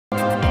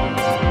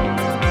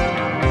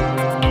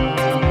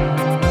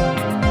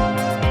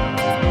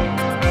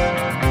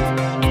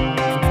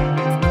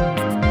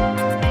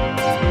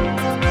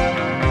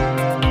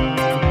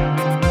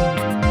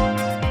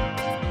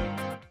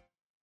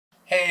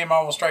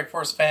Marvel Strike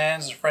Force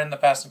fans, it's friend the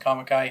Fast and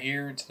Comic Guy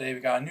here. Today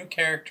we got a new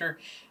character,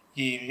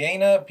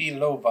 Yelena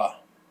Belova.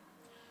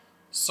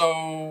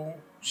 So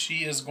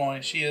she is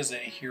a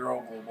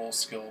hero global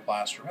skill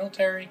blaster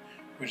military,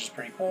 which is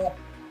pretty cool.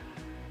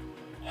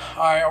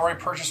 I already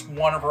purchased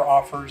one of her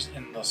offers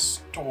in the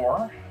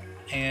store,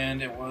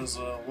 and it was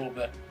a little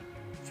bit,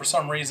 for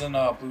some reason,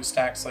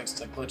 BlueStacks likes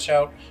to glitch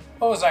out,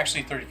 but it was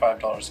actually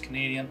 $35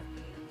 Canadian.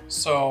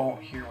 So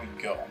here we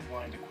go. I'm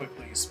going to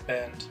quickly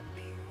spend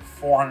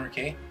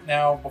 400k.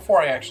 Now,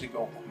 before I actually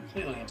go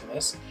completely into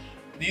this,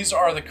 these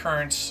are the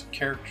current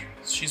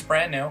characters. She's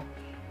brand new.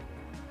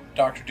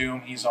 Dr.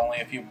 Doom, he's only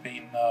if you've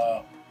been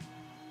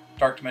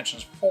Dark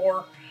Dimensions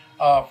 4,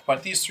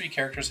 but these three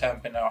characters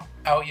haven't been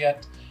out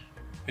yet.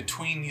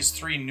 Between these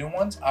three new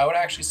ones, I would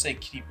actually say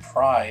Kitty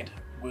Pryde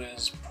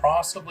was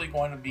possibly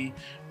going to be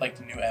like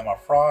the new Emma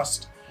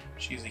Frost.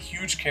 She's a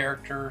huge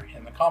character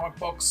in the comic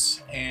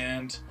books,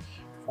 and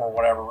for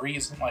whatever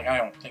reason, like, I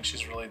don't think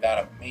she's really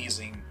that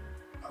amazing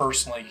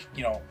personally,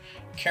 you know,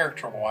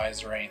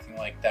 character-wise or anything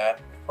like that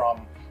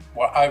from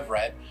what I've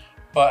read.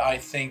 But I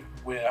think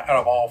out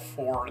of all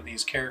four of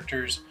these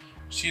characters,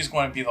 she's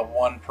going to be the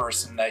one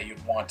person that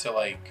you'd want to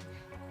like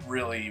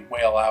really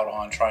wail out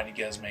on, trying to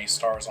get as many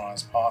stars on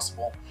as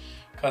possible.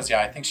 Because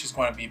yeah, I think she's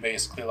going to be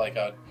basically like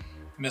a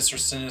Mr.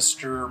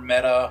 Sinister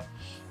meta,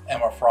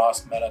 Emma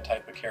Frost meta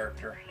type of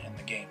character in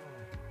the game.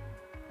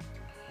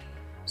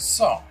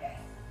 So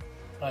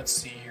let's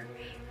see here.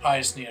 I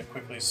just need to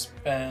quickly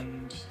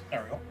spend,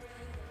 there we go,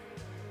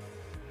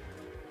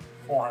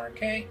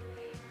 400k,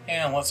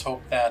 and let's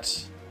hope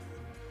that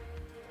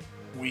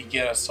we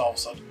get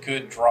ourselves a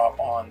good drop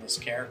on this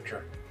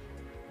character.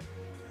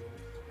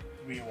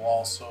 We will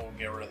also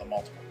get rid of the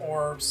multiple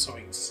orbs so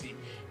we can see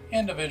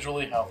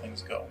individually how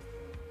things go.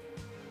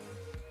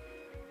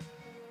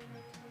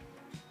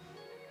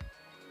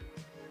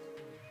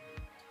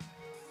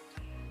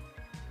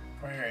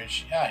 Where is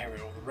she? Ah, here we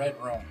go, the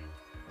red room.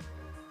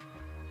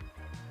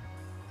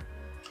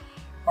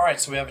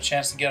 Alright, so we have a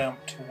chance to get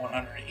up to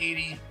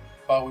 180,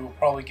 but we will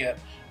probably get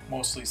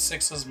mostly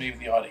 6s, maybe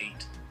the odd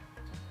 8.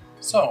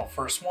 So,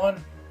 first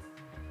one,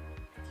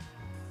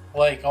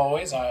 like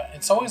always,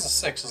 it's always a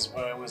 6 is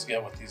what I always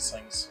get with these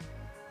things.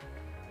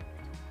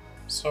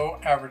 So,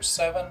 average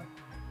 7.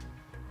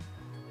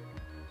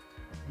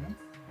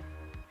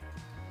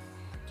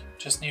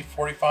 Just need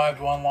 45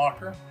 to unlock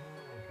her.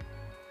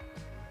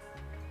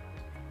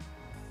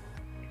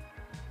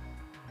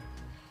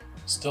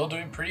 Still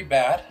doing pretty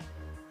bad.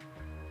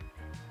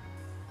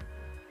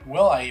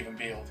 Will I even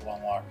be able to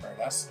unlock her?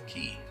 That's the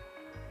key.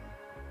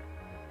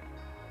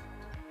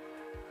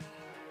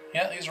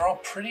 Yeah, these are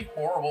all pretty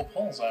horrible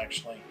pulls,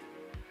 actually.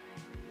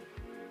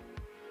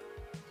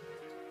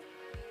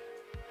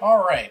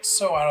 Alright,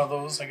 so out of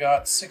those I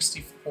got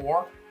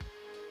 64.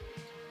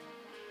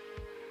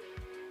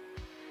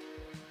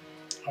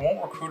 I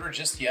won't recruit her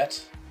just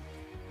yet.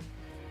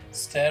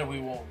 Instead,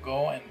 we will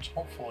go and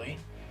hopefully,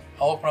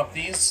 I'll open up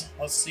these.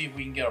 Let's see if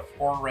we can get a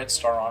 4 red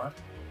star on her.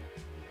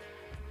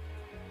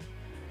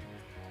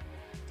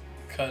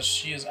 Because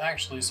she is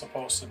actually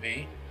supposed to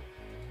be,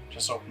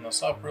 just open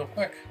this up real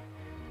quick,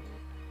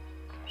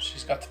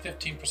 she's got the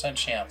 15%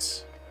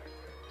 chance.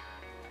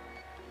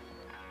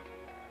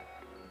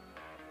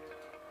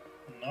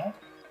 No.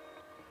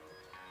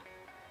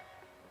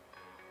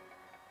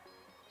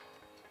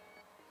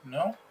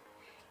 No.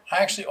 I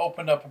actually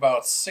opened up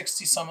about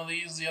 60 some of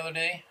these the other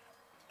day,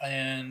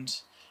 and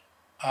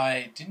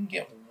I didn't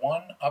get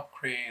one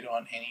upgrade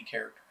on any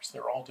characters.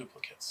 They're all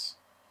duplicates.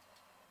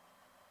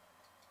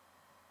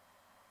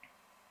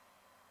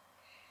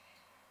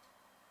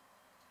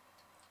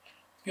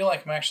 I feel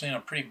like I'm actually in a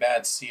pretty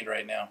bad seed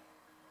right now.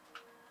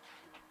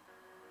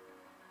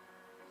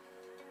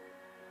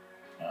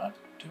 Not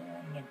doing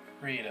the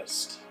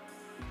greatest.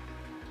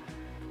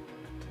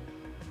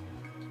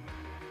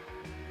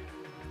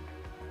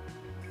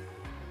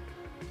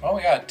 Well,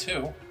 we got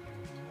 2.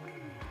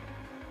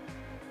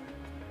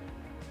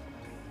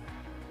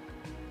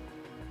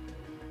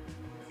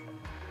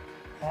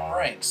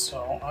 Alright,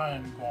 so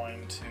I'm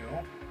going to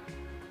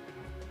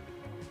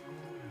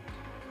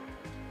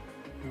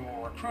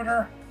recruit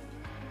her.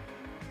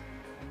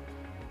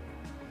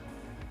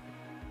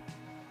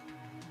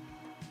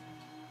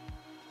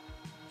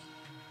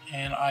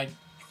 And I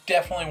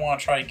definitely want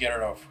to try to get her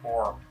to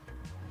 4.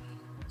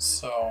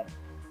 So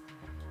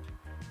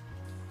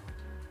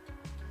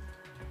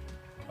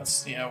let's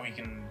see how we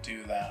can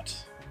do that.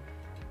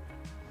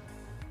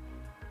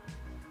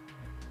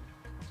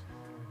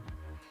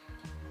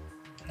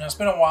 Now, it's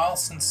been a while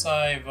since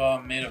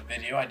I've made a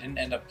video. I didn't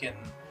end up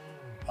getting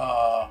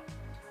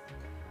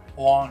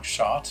long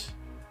shot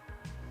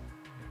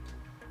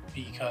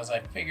because I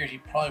figured he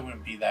probably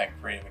wouldn't be that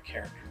great of a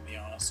character, to be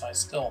honest. I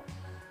still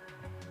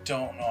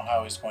don't know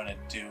how he's going to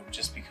do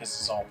just because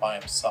he's all by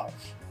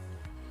himself.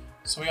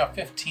 So we got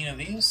 15 of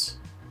these.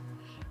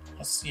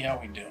 Let's see how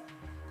we do.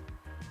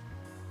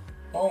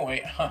 Oh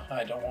wait,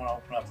 I don't want to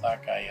open up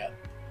that guy yet.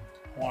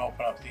 I want to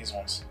open up these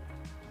ones.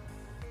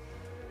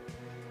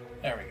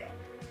 There we go.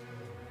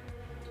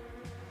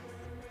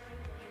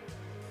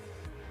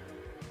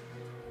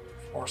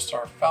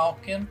 4-star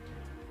Falcon.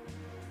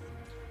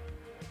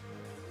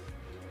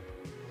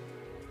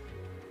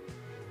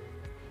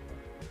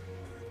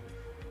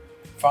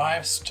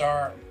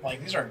 Five-star,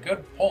 like these are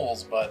good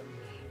pulls, but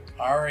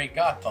I already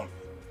got them.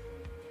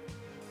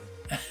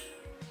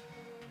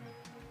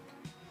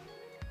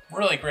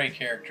 Really great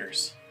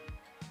characters.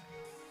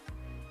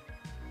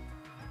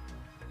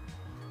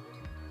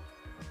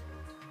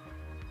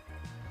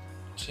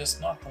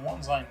 Just not the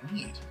ones I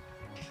need.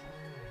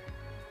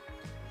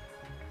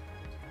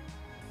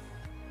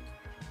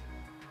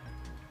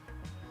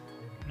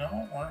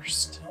 No, we're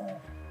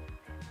still...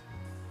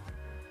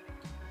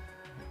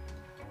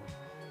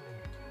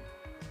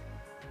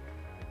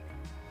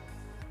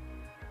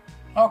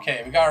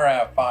 Okay, we got her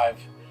at 5.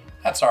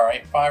 That's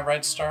alright, 5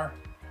 red star.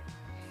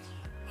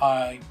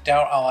 I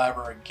doubt I'll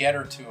ever get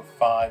her to a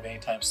 5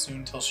 anytime soon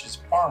until she's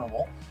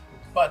farmable,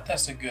 but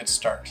that's a good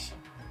start.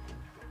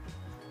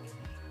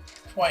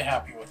 Quite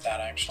happy with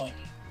that, actually.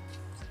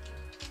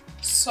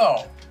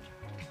 So,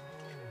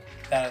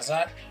 that is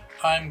that.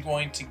 I'm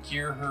going to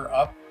gear her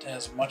up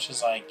as much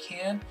as I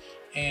can,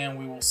 and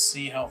we will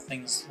see how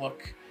things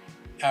look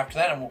after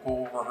that, and we'll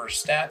go over her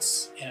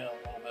stats and a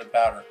little bit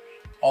about her.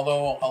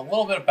 Although, a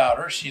little bit about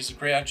her, she's a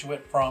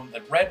graduate from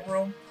the Red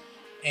Room,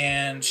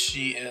 and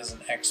she is an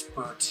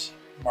expert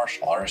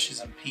martial artist. She's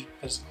in peak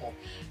physical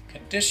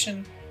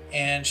condition,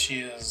 and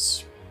she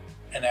is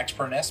an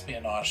expert in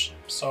espionage.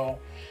 So,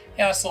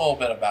 yeah, that's a little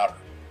bit about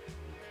her.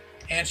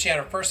 And she had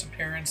her first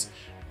appearance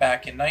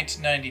back in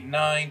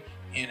 1999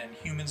 in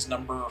Inhumans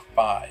number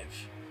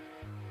 5.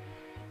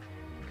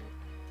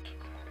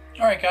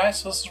 Alright guys,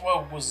 so this is what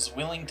I was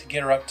willing to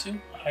get her up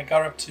to. I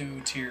got her up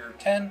to tier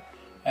 10,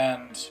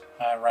 and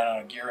I ran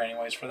out of gear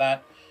anyways for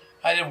that.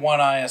 I did 1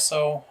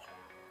 ISO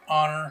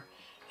on her,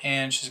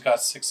 and she's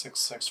got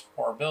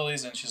 6664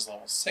 abilities, and she's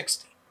level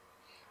 60.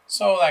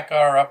 So that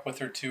got her up with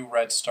her 2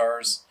 red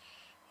stars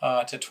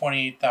to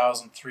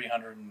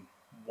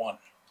 28,301.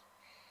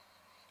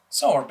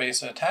 So her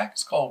base attack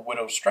is called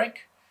Widow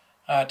Strike.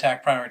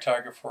 Attack primary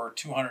target for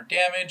 200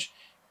 damage.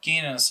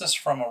 Gain an assist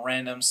from a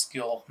random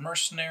skill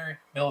mercenary,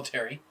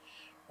 military,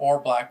 or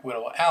Black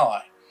Widow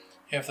ally.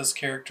 If this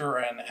character or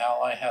an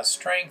ally has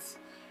strength,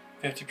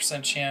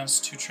 50% chance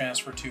to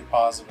transfer 2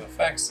 positive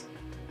effects.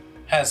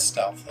 Has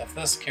stealth. If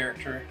this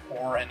character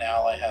or an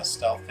ally has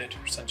stealth,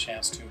 50%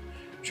 chance to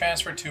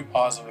transfer 2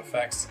 positive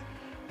effects,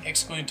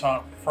 excluding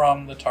taunt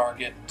from the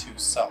target to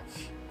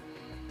self.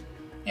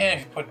 And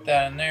if you put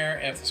that in there,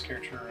 if this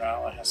character or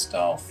ally has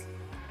stealth,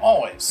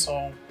 always.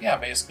 So yeah,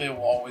 basically it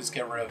will always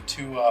get rid of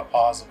 2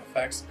 positive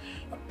effects.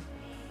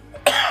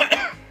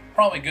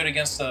 Probably good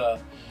against a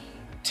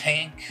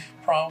tank,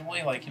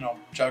 probably, like, you know,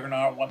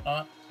 Juggernaut or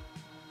whatnot.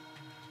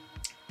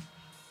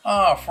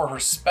 For her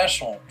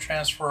special,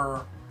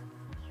 transfer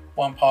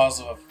 1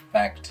 positive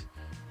effect.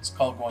 It's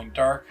called Going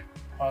Dark.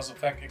 Positive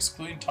effect,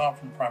 excluding taunt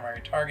from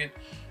primary target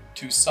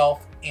to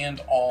self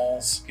and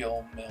all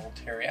skill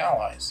military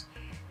allies.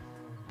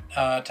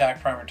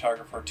 Attack primary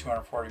target for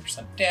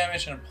 240%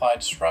 damage and apply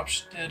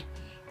disruption.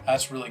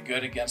 That's really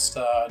good against,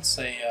 I'd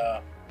say,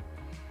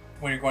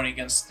 when you're going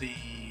against the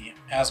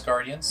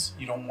Asgardians.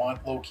 You don't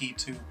want low-key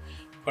to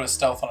put a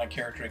stealth on a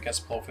character that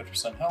gets below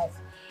 50% health.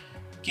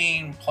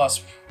 Gain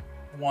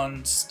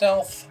 +1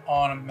 stealth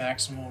on a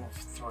maximum of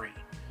 3.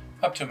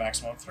 Up to a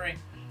maximum of 3.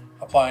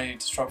 Apply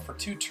disrupt for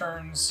 2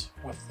 turns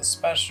with the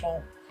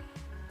special.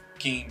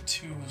 Gain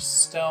 2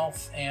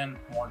 stealth and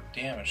more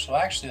damage. So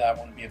actually that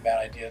wouldn't be a bad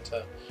idea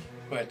to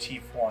put a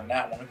T4 on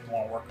that one if you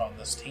want to work on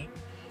this team.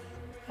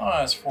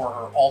 As for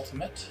her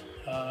ultimate,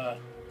 I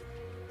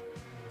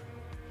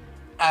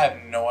have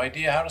no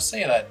idea how to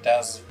say that.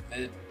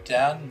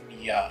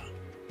 Dasvidanya.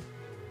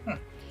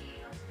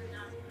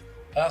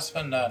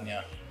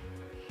 Dasvidanya.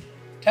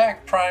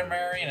 Attack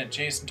primary and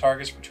adjacent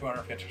targets for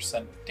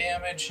 250%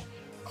 damage.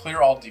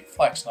 Clear all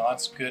deflects. Now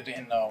that's good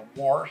in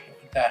war.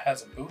 That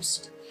has a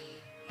boost.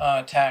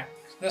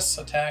 This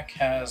attack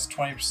has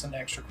 20%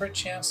 extra crit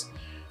chance.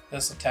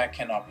 This attack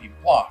cannot be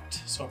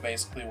blocked. So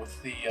basically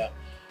with the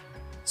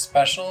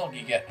special,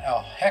 you get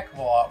a heck of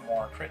a lot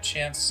more crit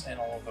chance and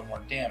a little bit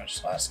more damage.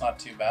 So that's not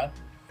too bad.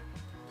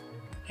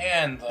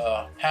 And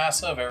the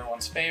passive,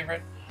 everyone's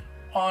favorite,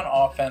 on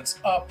offense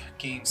up,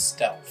 gain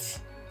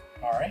stealth.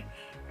 Alright.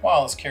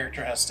 While this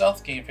character has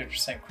stealth, gain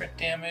 50% crit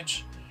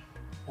damage.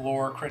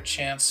 Lower crit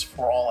chance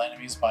for all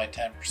enemies by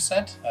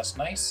 10%. That's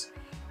nice.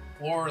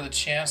 Lower the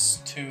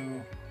chance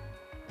to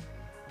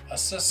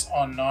assist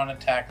on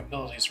non-attack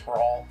abilities for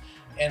all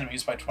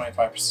enemies by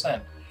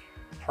 25%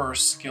 per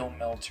skill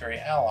military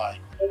ally,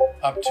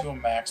 up to a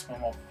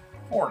maximum of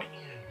 40%.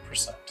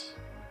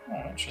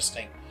 Oh,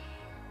 interesting.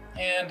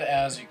 And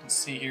as you can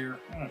see here,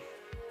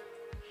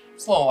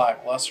 it's a little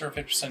lackluster,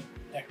 50%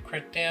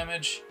 crit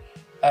damage.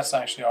 That's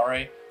actually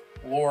alright.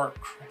 Lower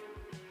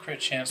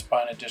crit chance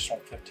by an additional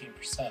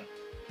 15%.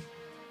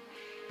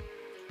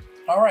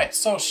 Alright,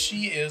 so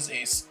she is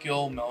a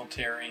skill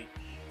military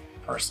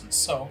person.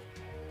 So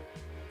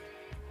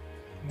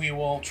we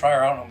will try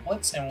her out on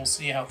Blitz and we'll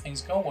see how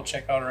things go. We'll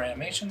check out her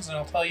animations and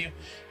I'll tell you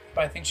if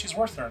I think she's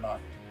worth it or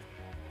not.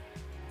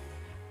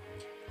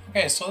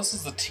 Okay, so this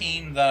is the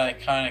team that I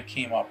kind of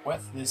came up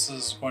with. This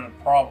is going to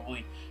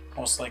probably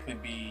most likely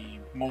be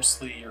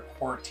mostly your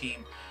core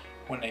team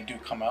when they do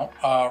come out.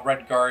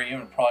 Red Guardian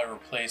would probably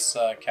replace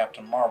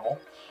Captain Marvel.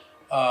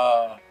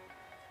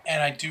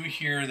 And I do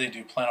hear they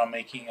do plan on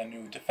making a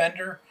new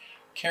Defender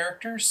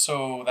character,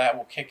 so that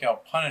will kick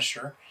out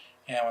Punisher.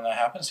 And when that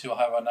happens, he'll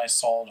have a nice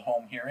solid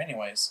home here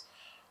anyways.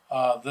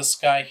 This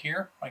guy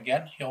here,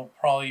 again, he'll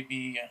probably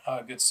be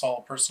a good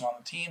solid person on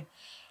the team.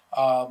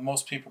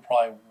 Most people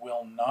probably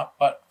will not,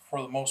 but for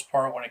the most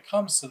part, when it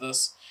comes to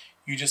this,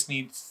 you just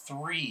need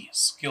 3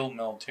 skilled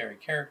military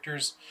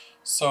characters,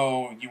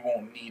 so you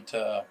won't need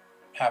to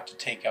have to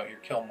take out your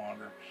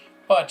Killmonger.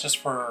 But just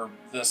for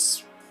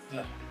this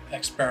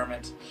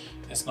experiment,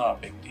 it's not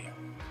a big deal.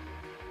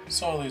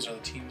 So these are the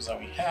teams that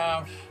we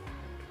have.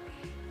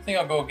 I think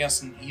I'll go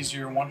against an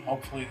easier one.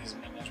 Hopefully these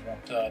minions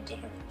won't do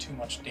too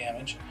much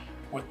damage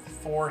with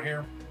Thor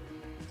here.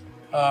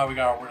 We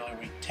got a really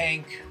weak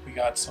tank. We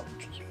got some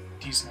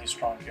decently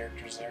strong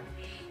characters there.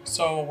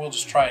 So we'll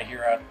just try it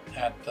here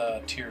at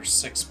the tier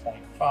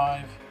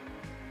 6.5.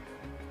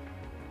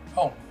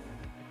 Oh.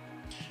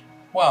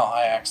 Well,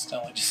 I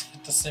accidentally just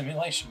hit the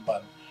simulation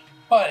button.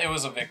 But it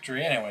was a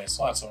victory anyway,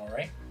 so that's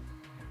alright.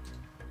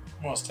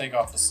 We'll just take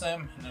off the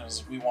sim,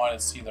 and we wanted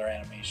to see their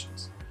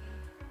animations.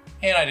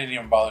 And I didn't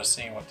even bother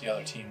seeing what the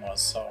other team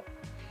was, so.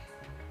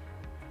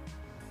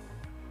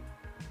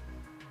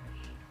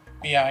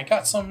 But yeah, I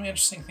got some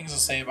interesting things to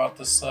say about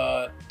this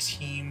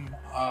team.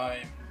 A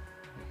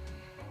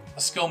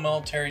skilled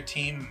military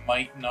team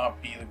might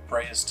not be the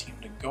brightest team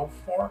to go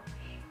for,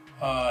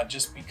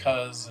 just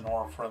because in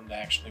order for them to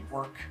actually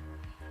work,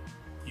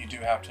 you do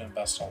have to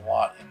invest a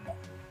lot in them.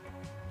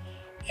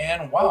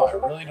 And wow, I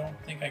really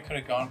don't think I could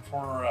have gone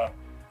for a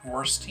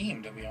worse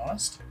team, to be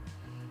honest.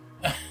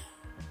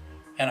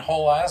 And a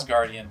whole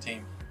Asgardian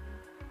team.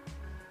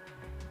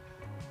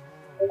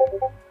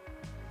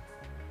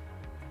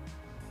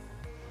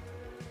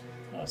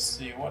 Let's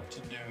see what to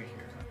do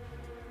here.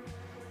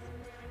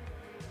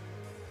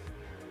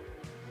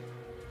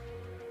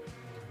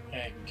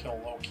 Okay, I can kill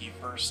Loki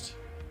first.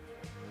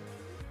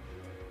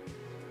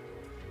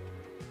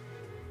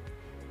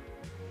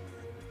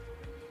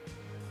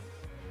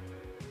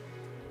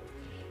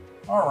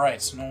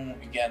 Alright, so no one will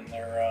be getting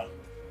their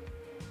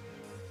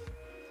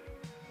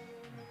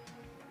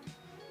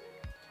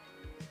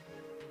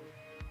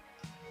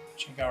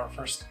check out our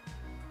first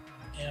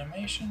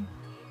animation.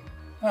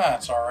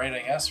 That's alright, I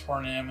guess, for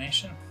an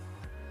animation.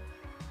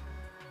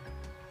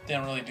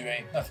 Didn't really do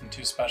nothing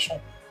too special.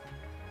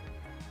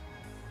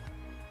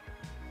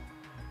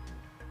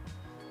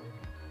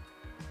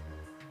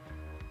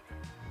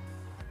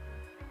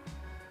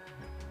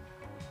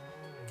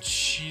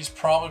 She's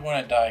probably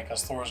going to die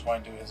because Thor's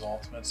going to do his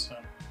ultimate soon.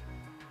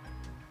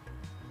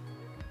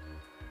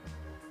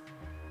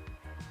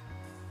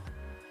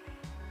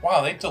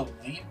 Wow, they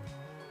delete.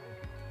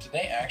 Did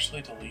they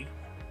actually delete?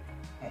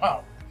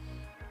 Wow,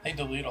 they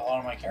delete a lot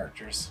of my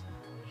characters.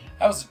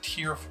 That was a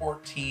tier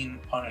 14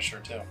 Punisher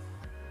too.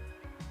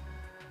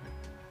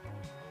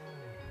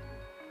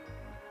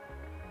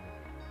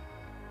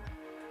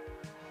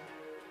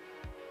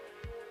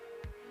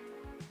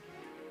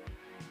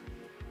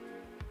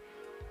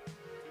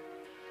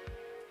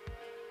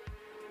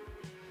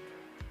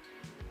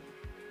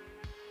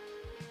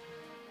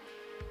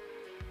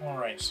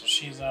 Alright, so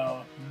she's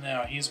out.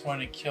 Now he's going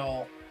to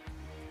kill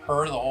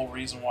her, the whole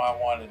reason why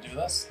I wanted to do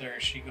this. There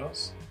she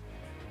goes.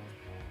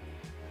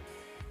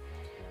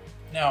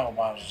 Now I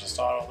might as well just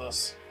auto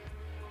this.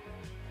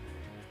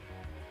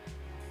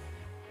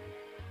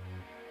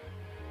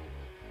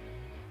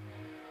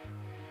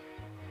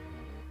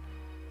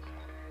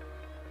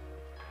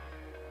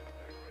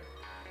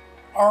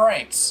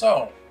 Alright,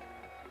 so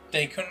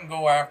they couldn't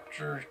go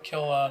after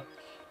kill a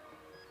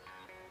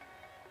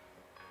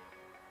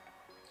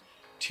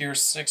tier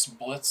 6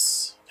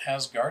 Blitz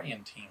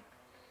Asgardian team.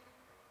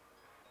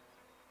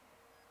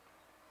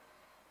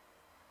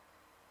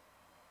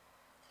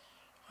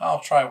 I'll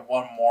try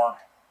one more.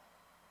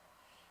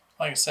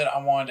 Like I said,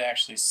 I wanted to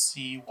actually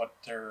see what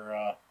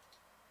their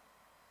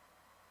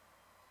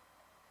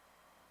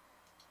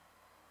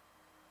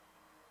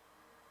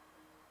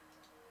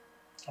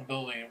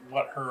ability,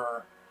 what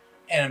her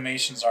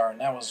animations are, and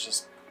that was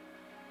just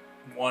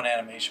one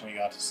animation we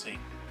got to see.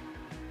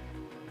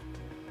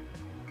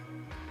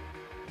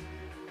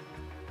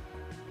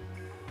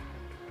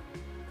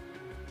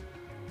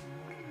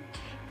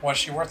 Was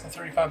she worth the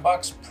 35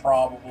 bucks?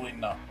 Probably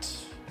not.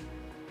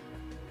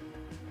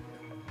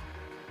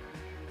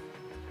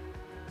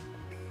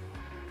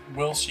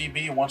 Will she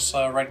be once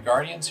Red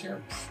Guardian's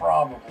here?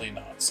 Probably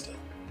not still.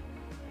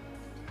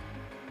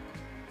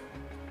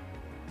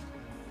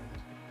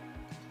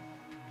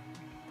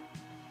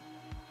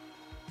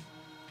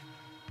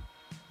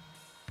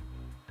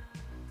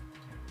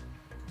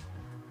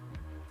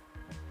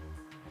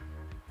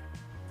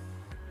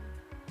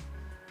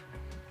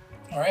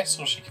 Alright,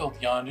 so she killed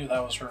Yondu.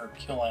 That was her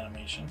kill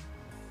animation.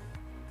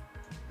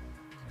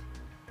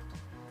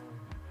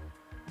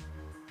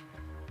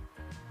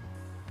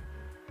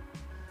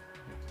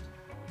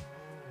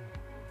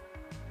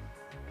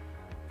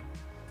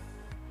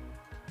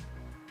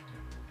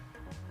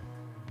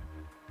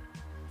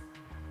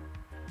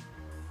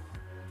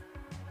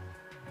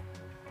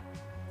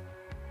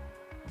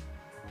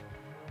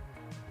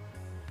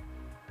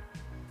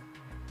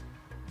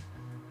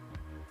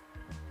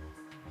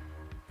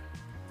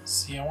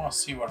 See, I want to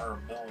see what her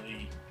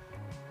ability.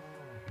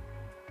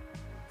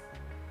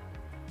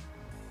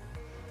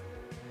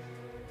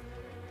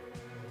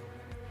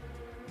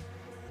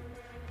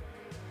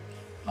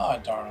 Oh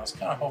darn, I was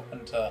kind of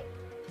hoping to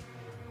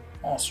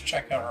almost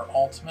check out her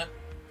ultimate.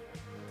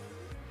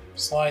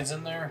 Slides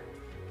in there.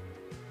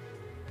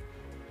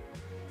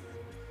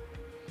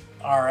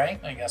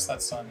 Alright, I guess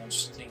that's an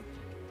interesting.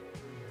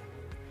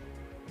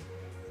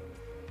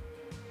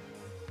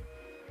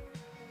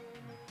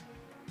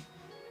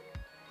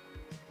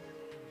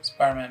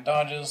 Spider-Man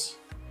dodges.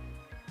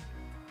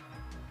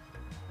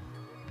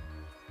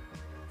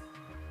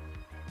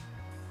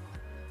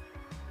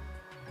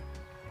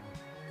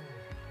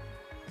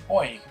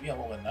 Boy, you could be a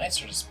little bit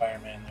nicer to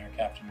Spider-Man there,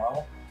 Captain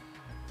Marvel.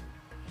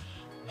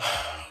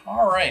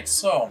 Alright,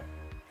 so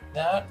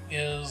that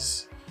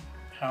is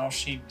how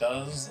she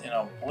does. You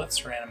know,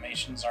 Blitzer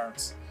animations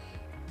aren't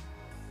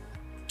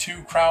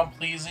too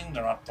crowd-pleasing.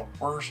 They're not the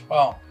worst.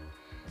 Well,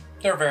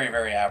 they're very,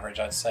 very average,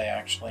 I'd say,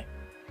 actually.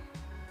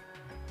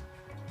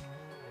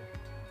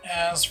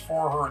 As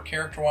for her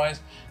character-wise,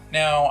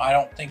 now, I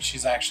don't think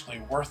she's actually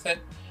worth it.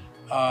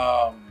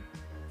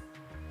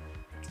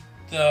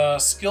 The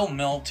skilled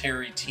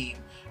military team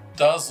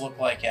does look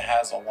like it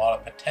has a lot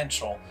of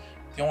potential.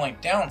 The only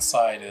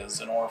downside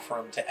is, in order for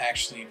them to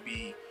actually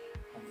be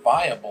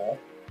viable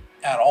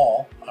at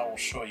all, I will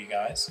show you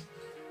guys.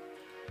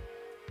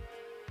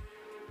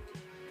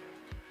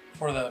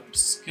 For the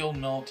skilled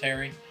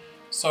military,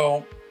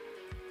 so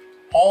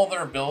all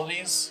their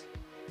abilities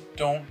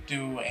don't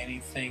do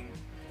anything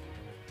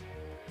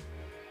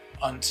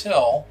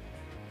until,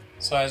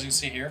 so as you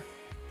see here,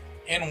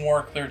 in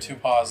war, clear 2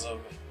 positive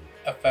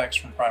effects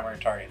from primary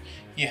target.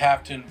 You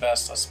have to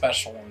invest a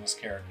special in this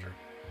character.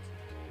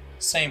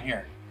 Same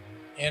here.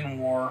 In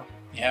war,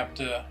 you have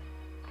to,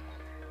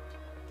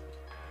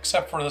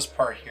 except for this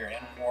part here,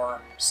 in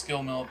war,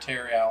 skill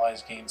military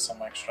allies gain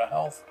some extra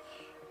health.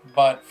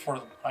 But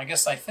for, I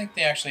think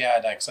they actually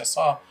add that, because I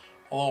saw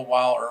a little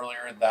while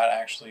earlier that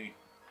actually,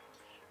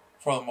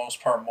 for the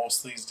most part,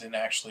 most of these didn't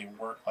actually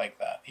work like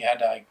that. You had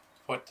to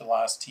put the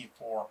last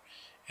T4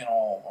 in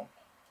all of them.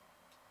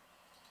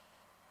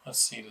 Let's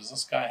see, does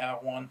this guy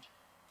have one?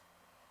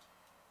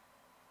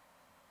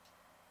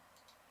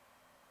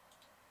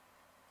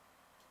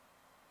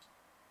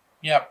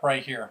 Yep,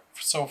 right here.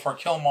 So for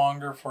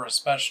Killmonger, for a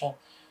special,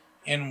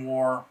 in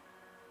war,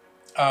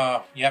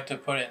 you have to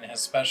put it in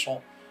his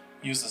special,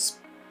 use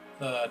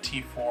the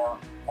T4,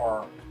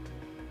 or,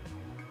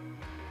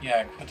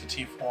 yeah, put the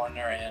T4 in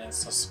there, and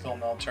it's the skill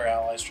military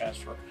allies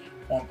transfer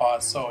 1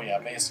 pod. So yeah,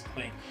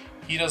 basically,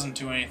 he doesn't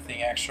do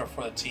anything extra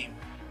for the team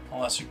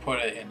unless you put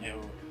it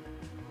into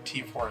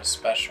T4 is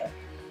special,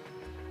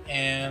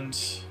 and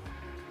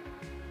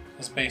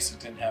his basic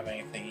didn't have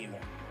anything either.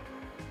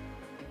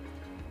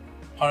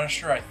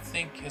 Punisher, I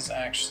think, is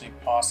actually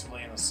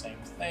possibly in the same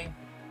thing,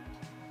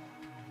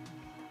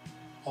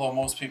 although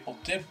most people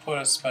did put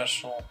a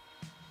special,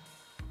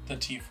 the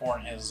T4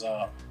 in his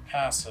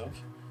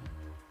passive.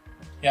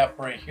 Yep,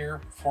 right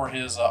here for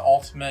his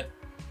ultimate,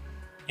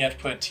 you have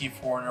to put a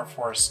T4 in there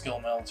for a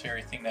skill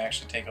military thing to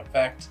actually take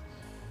effect.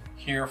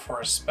 Here for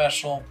a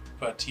special,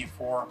 put a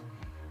T4.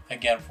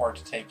 Again, for it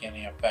to take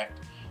any effect.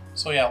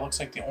 So yeah, it looks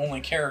like the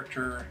only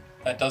character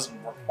that doesn't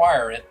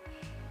require it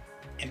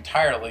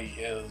entirely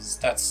is,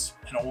 that's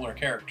an older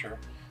character,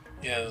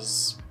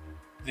 is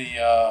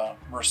the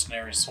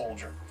mercenary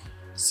soldier.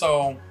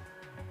 So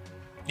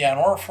yeah, in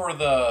order for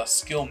the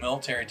skill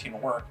military team to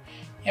work,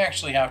 you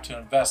actually have to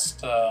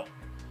invest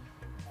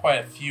quite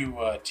a few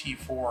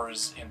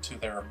T4s into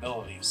their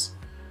abilities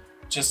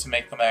just to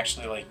make them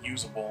actually like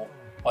usable,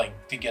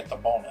 like to get the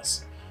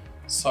bonus.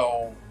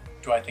 So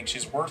do I think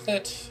she's worth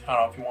it? I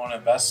don't know. If you want to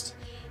invest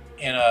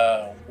in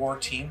a war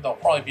team, they'll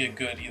probably be a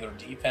good either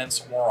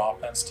defense or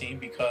offense team,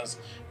 because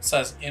it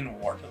says in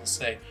war. It doesn't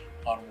say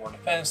on war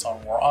defense,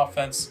 on war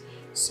offense.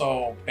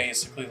 So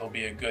basically they'll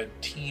be a good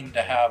team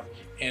to have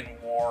in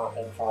war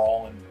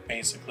overall, and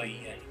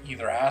basically in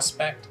either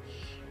aspect.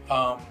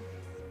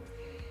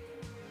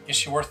 Is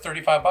she worth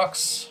 35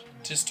 bucks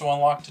just to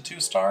unlock the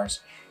 2 stars?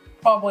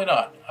 Probably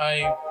not.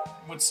 I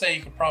would say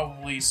you could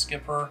probably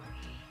skip her.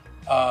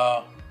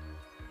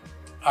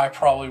 I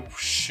probably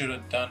should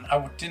have done, I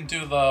didn't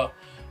do the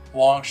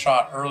long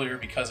shot earlier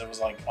because it was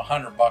like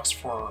 100 bucks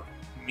for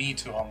me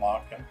to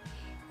unlock him,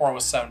 or it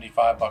was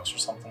 75 bucks or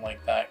something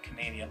like that,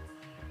 Canadian.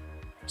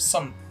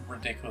 Some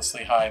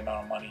ridiculously high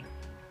amount of money.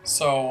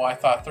 So I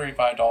thought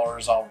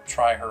 $35, I'll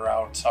try her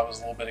out. I was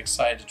a little bit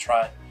excited to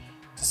try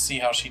to see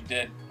how she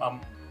did.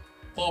 I'm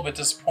a little bit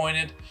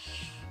disappointed,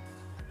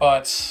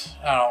 but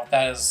I don't know,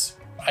 that is,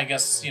 I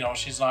guess, you know,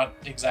 she's not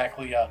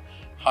exactly a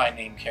high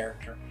name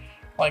character.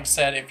 Like I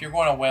said, if you're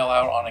going to whale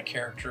out on a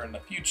character in the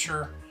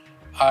future,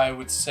 I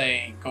would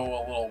say go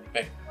a little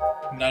bit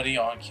nutty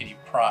on Kitty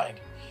Pryde.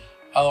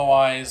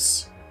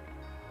 Otherwise,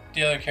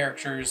 the other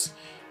characters,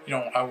 you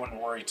know, I wouldn't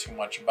worry too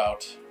much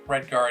about.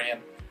 Red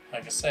Guardian,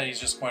 like I said, he's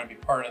just going to be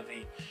part of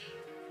the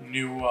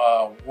new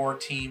war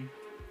team.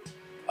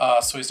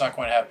 So he's not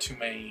going to have too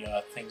many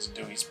things to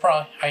do.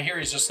 I hear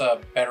he's just a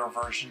better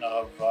version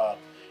of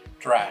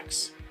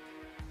Drax.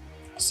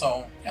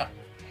 So yeah,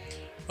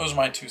 those are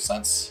my 2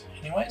 cents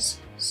anyways.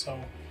 So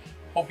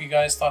hope you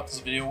guys thought this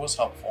video was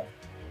helpful.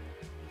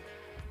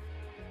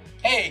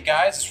 Hey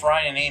guys, it's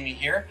Ryan and Amy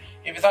here.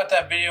 If you thought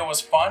that video was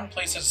fun,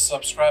 please hit the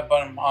subscribe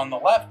button on the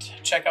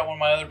left. Check out one of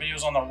my other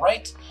videos on the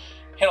right.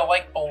 Hit a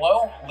like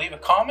below. Leave a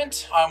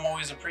comment. I'm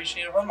always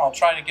appreciative of them. I'll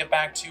try to get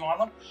back to you on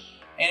them.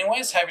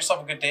 Anyways, have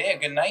yourself a good day, a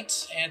good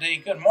night, and a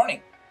good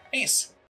morning. Peace.